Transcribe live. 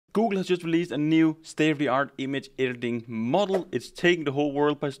Google has just released a new state-of-the-art image editing model. It's taking the whole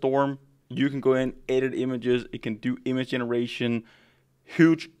world by storm. You can go in, edit images, it can do image generation,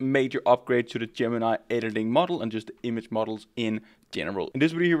 huge major upgrade to the Gemini editing model and just the image models in general. In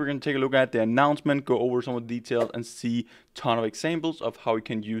this video here, we're going to take a look at the announcement, go over some of the details and see a ton of examples of how you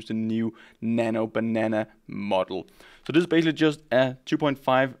can use the new Nano Banana model. So this is basically just a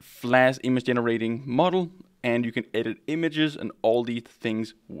 2.5 flash image generating model, and you can edit images and all these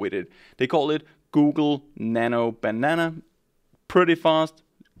things with it. They call it Google Nano Banana. Pretty fast,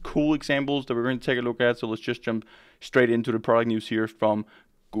 cool examples that we're going to take a look at. So let's just jump straight into the product news here from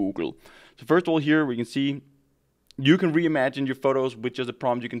Google. So first of all, here we can see you can reimagine your photos with just a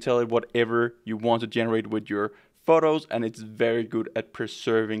prompt. You can tell it whatever you want to generate with your photos, and it's very good at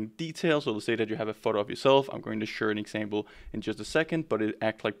preserving details. So let's say that you have a photo of yourself. I'm going to share an example in just a second, but it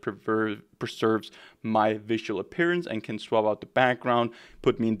acts like preserves my visual appearance and can swap out the background,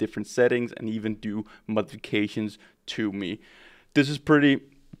 put me in different settings, and even do modifications to me. This is pretty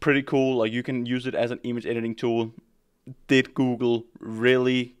cool. Like, you can use it as an image editing tool. Did Google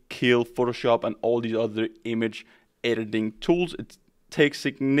really kill Photoshop and all these other image editing tools? It takes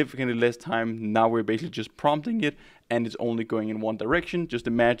significantly less time. Now we're basically just prompting it and it's only going in one direction. Just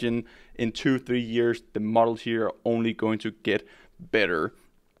imagine in 2-3 years the models here are only going to get better.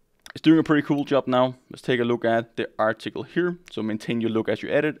 It's doing a pretty cool job now. Let's take a look at the article here. So maintain your look as you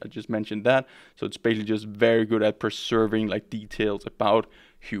edit. I just mentioned that. So it's basically just very good at preserving like details about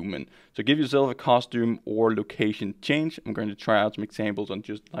human. So give yourself a costume or location change. I'm going to try out some examples on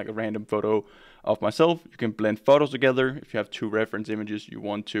just like a random photo of myself. You can blend photos together. If you have two reference images you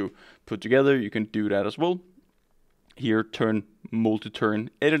want to put together, you can do that as well. Here, turn multi-turn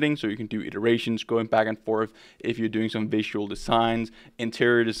editing, so you can do iterations going back and forth if you're doing some visual designs,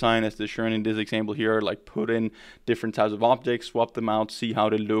 interior design as they're shown in this example here, like put in different types of objects, swap them out, see how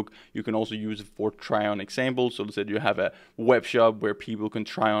they look. You can also use it for try-on examples. So let's say you have a web shop where people can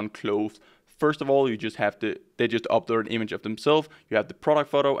try on clothes. First of all, they just upload an image of themselves. You have the product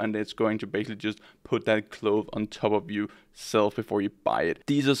photo, and it's going to basically just put that cloth on top of yourself before you buy it.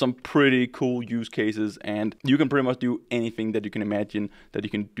 These are some pretty cool use cases, and you can pretty much do anything that you can imagine that you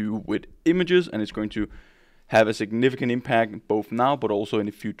can do with images, and it's going to have a significant impact both now, but also in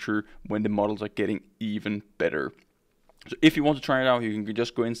the future when the models are getting even better. So if you want to try it out, you can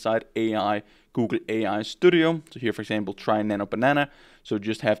just go inside Google AI Studio. So here, for example, try Nano Banana. So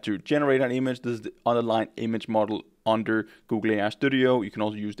just have to generate an image. This is the underlying image model under Google AI Studio. You can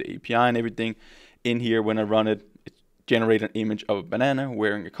also use the API and everything. In here, when I run it, it generates an image of a banana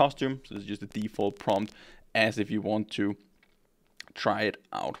wearing a costume. So this is just the default prompt as if you want to try it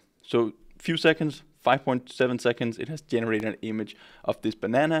out. So few seconds, 5.7 seconds, it has generated an image of this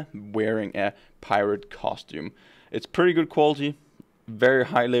banana wearing a pirate costume. It's pretty good quality, very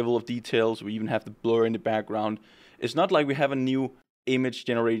high level of details. We even have the blur in the background. It's not like we have a new image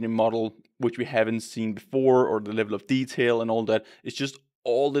generating model which we haven't seen before, or the level of detail and all that. It's just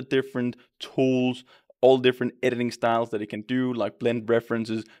all the different tools, all different editing styles that it can do, like blend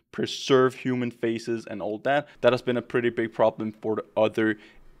references, preserve human faces and all that. That has been a pretty big problem for the other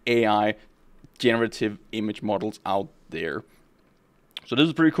AI generative image models out there. So this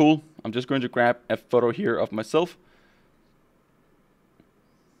is pretty cool. I'm just going to grab a photo here of myself.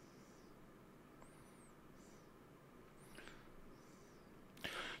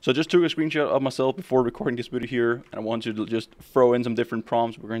 So I just took a screenshot of myself before recording this video here, and I want you to just throw in some different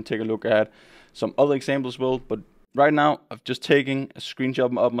prompts. We're going to take a look at some other examples as well, but right now I've just taken a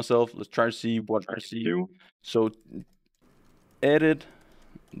screenshot of myself. Let's try to see what I see do. So edit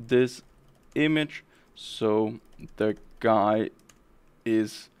this image so the guy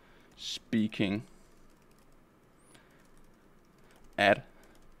is speaking at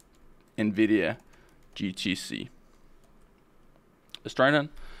NVIDIA GTC. Let's try that.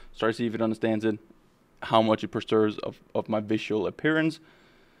 Try to see if it understands it, how much it preserves of my visual appearance,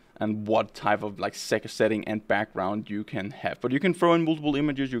 and what type of like setting and background you can have. But you can throw in multiple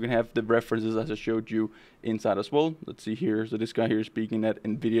images. You can have the references as I showed you inside as well. Let's see here. So this guy here is speaking at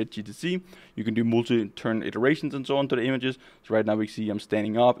NVIDIA GTC. You can do multi-turn iterations and so on to the images. So right now we see I'm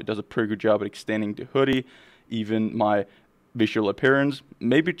standing up. It does a pretty good job at extending the hoodie, even my visual appearance.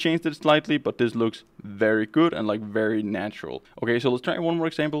 Maybe changed it slightly, but this looks very good and like very natural. Okay, so let's try one more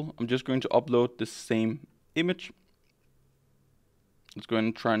example. I'm just going to upload the same image. Let's go ahead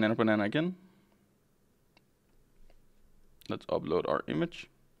and try Nano Banana again. Let's upload our image.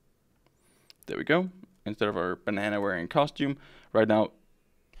 There we go. Instead of our banana wearing costume, right now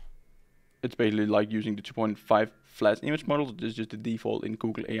it's basically like using the 2.5 flash image model. This is just the default in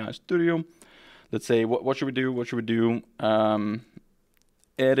Google AI Studio. Let's say, what should we do? What should we do?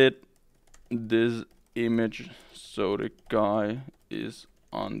 edit this image so the guy is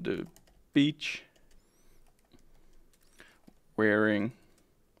on the beach wearing,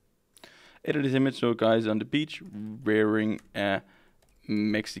 edit this image so guy is on the beach wearing a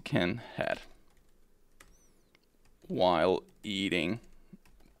Mexican hat while eating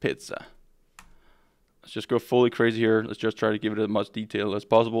pizza. Let's just go fully crazy here. Let's just try to give it as much detail as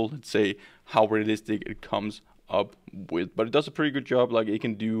possible. Let's say how realistic it comes up with. But it does a pretty good job. Like, it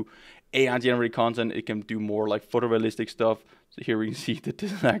can do AI generated content. It can do more like photorealistic stuff. So here we can see that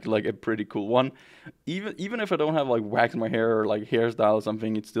this is actually like a pretty cool one. Even if I don't have like wax in my hair or like hairstyle or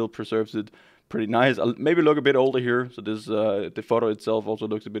something, it still preserves it pretty nice. I'll maybe look a bit older here. So this the photo itself also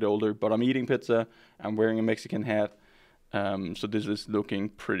looks a bit older, but I'm eating pizza. I'm wearing a Mexican hat. So this is looking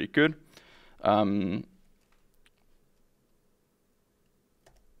pretty good.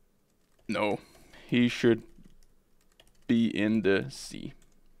 No, he should be in the sea.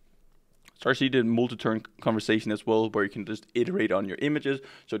 So I see the multi-turn conversation as well, where you can just iterate on your images.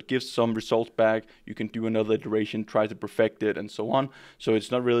 So it gives some results back. You can do another iteration, try to perfect it, and so on. So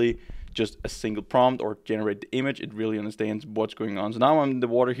it's not really just a single prompt or generate the image. It really understands what's going on. So now I'm in the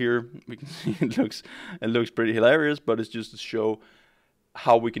water here. We can see it looks pretty hilarious, but it's just to show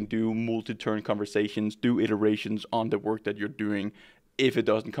how we can do multi-turn conversations, do iterations on the work that you're doing. If it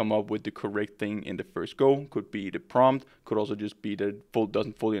doesn't come up with the correct thing in the first go, could be the prompt, could also just be that it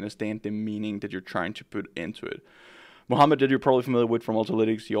doesn't fully understand the meaning that you're trying to put into it. Mohammed, that you're probably familiar with from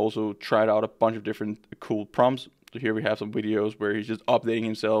Ultralytics, he also tried out a bunch of different cool prompts. So here we have some videos where he's just updating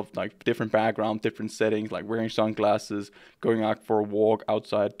himself, like different background, different settings, like wearing sunglasses, going out for a walk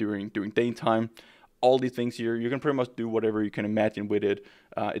outside during daytime. All these things here, you can pretty much do whatever you can imagine with it.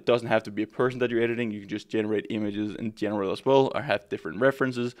 It doesn't have to be a person that you're editing. You can just generate images in general as well, or have different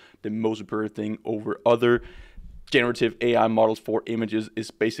references. The most superior thing over other generative AI models for images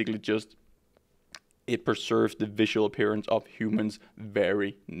is basically just it preserves the visual appearance of humans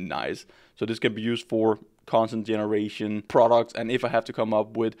very nice. So this can be used for content generation, products, and if I have to come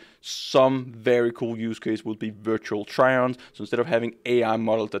up with some very cool use case, would be virtual try-ons. So instead of having AI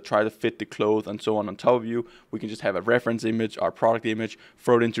models that try to fit the clothes and so on top of you, we can just have a reference image, our product image,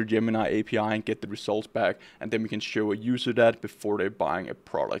 throw it into Gemini API and get the results back, and then we can show a user that before they're buying a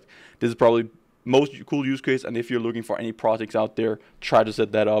product. This is probably most cool use case, and if you're looking for any projects out there, try to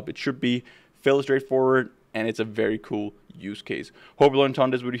set that up. It should be fairly straightforward, and it's a very cool use case. Hope you learned a ton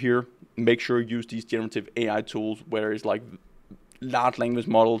this video here. Make sure you use these generative AI tools, whether it's like large language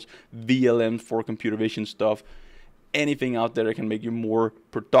models, VLMs for computer vision stuff, anything out there that can make you more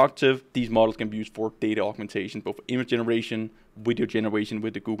productive. These models can be used for data augmentation, both for image generation, video generation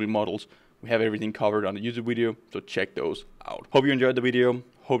with the Google models. We have everything covered on the YouTube video, so check those out. Hope you enjoyed the video.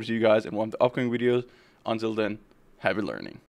 Hope to see you guys in one of the upcoming videos. Until then, happy learning.